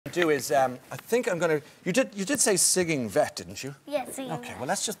do is, I think I'm going to... You did say singing vet, didn't you? Yeah, singing Okay, vet. well,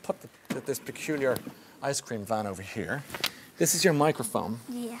 let's just put this peculiar ice cream van over here. This is your microphone.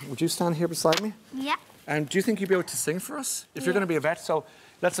 Yeah. Would you stand here beside me? Yeah. And do you think you'd be able to sing for us? If you're going to be a vet, so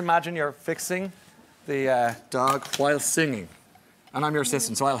let's imagine you're fixing the dog while singing. And I'm your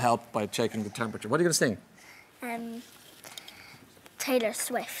assistant, so I'll help by checking the temperature. What are you going to sing? Taylor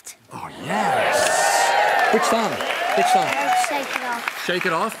Swift. Oh, yes! Which song? Which song? Shake It Off. Shake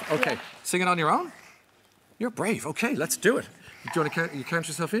It Off? OK. Yeah. Sing it on your own? You're brave. OK, let's do it. Do you want to count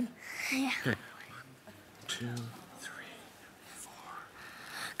yourself in? Yeah. OK. 1, 2, 3, 4.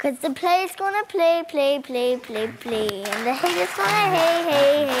 Cause the play's gonna play. And the haters gonna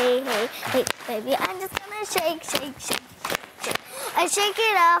hey. Baby, I'm just gonna shake. I shake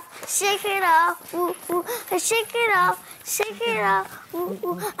it off, ooh. I shake it off,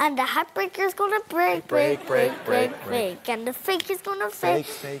 ooh. And the heartbreaker's gonna break. And the fake is gonna fake.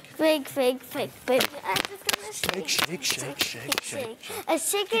 Fake. Baby, I'm just gonna shake. I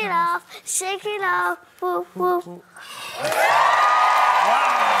shake it off, ooh.